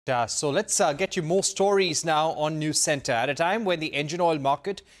So let's get you more stories now on Newscentre. At a time when the engine oil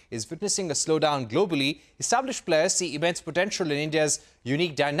market is witnessing a slowdown globally, established players see immense potential in India's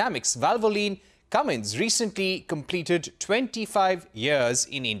unique dynamics. Valvoline Cummins recently completed 25 years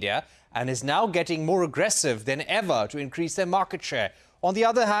in India and is now getting more aggressive than ever to increase their market share. On the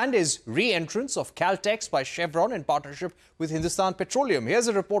other hand is re-entrance of Caltex by Chevron in partnership with Hindustan Petroleum. Here's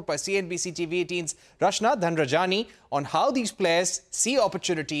a report by CNBC-TV18's Rachna, Dhanrajani on how these players see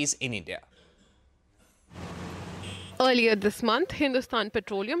opportunities in India. Earlier this month, Hindustan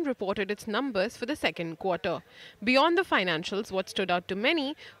Petroleum reported its numbers for the second quarter. Beyond the financials, what stood out to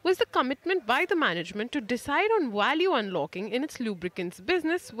many was the commitment by the management to decide on value unlocking in its lubricants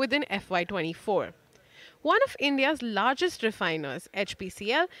business within FY24. One of India's largest refiners,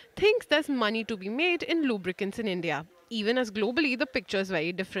 HPCL, thinks there's money to be made in lubricants in India, even as globally the picture is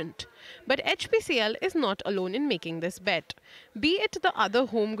very different. But HPCL is not alone in making this bet. Be it the other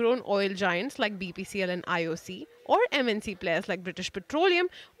homegrown oil giants like BPCL and IOC, or MNC players like British Petroleum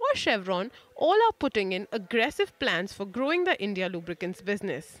or Chevron, all are putting in aggressive plans for growing the India lubricants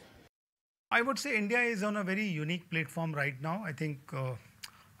business. I would say India is on a very unique platform right now. I think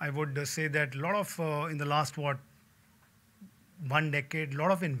I would say that a lot of, in the last, 1 decade, a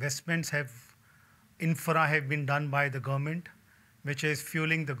lot of investments infra have been done by the government, which is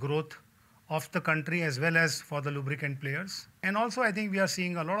fueling the growth of the country as well as for the lubricant players. And also I think we are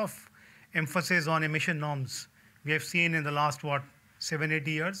seeing a lot of emphasis on emission norms. We have seen in the last, 7-8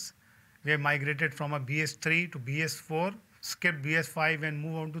 years, we have migrated from a BS3 to BS4, skipped BS5 and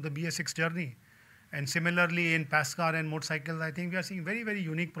move on to the BS6 journey. And similarly in passenger car and motorcycles, I think we are seeing very, very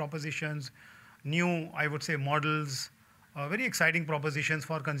unique propositions, new, I would say, models, very exciting propositions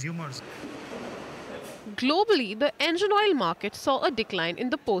for consumers. Globally, the engine oil market saw a decline in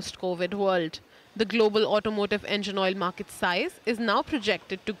the post-COVID world. The global automotive engine oil market size is now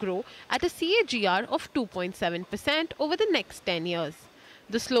projected to grow at a CAGR of 2.7% over the next 10 years.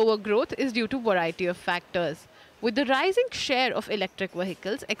 The slower growth is due to a variety of factors, with the rising share of electric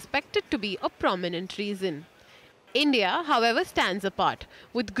vehicles expected to be a prominent reason. India, however, stands apart,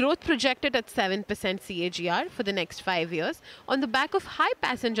 with growth projected at 7% CAGR for the next 5 years on the back of high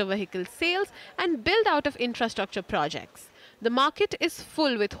passenger vehicle sales and build-out of infrastructure projects. The market is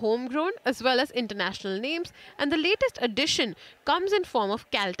full with homegrown as well as international names, and the latest addition comes in form of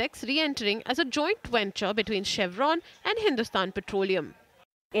Caltex re-entering as a joint venture between Chevron and Hindustan Petroleum.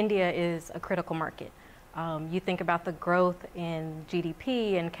 India is a critical market. You think about the growth in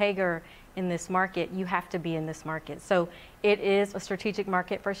GDP and CAGR in this market, you have to be in this market. So it is a strategic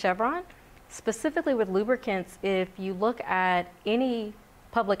market for Chevron. Specifically with lubricants, if you look at any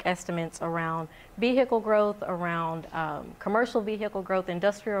public estimates around vehicle growth, around commercial vehicle growth,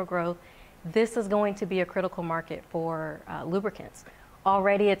 industrial growth, this is going to be a critical market for lubricants.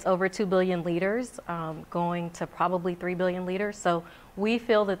 Already it's over 2 billion liters, going to probably 3 billion liters. So we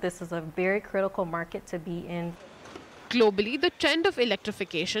feel that this is a very critical market to be in. Globally, the trend of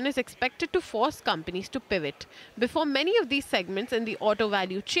electrification is expected to force companies to pivot before many of these segments in the auto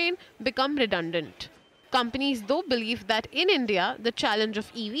value chain become redundant. Companies, though, believe that in India, the challenge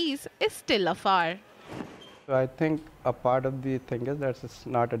of EVs is still afar. So I think a part of the thing is that it's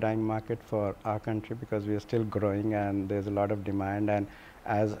not a dying market for our country because we are still growing and there's a lot of demand. And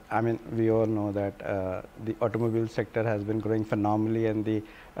we all know that the automobile sector has been growing phenomenally and the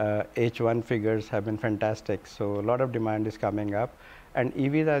H1 figures have been fantastic. So a lot of demand is coming up. And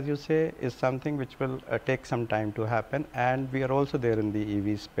EVs, as you say, is something which will take some time to happen, and we are also there in the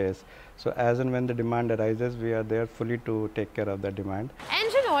EV space. So as and when the demand arises, we are there fully to take care of the demand.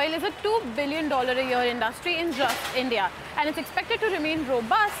 Engine oil is a $2 billion a year industry in just India, and it's expected to remain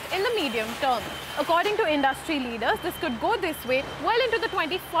robust in the medium term. According to industry leaders, this could go this way well into the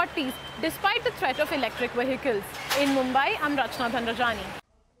 2040s, despite the threat of electric vehicles. In Mumbai, I'm Rachna, Dhanrajani.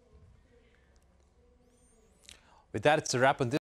 With that, it's a wrap on this.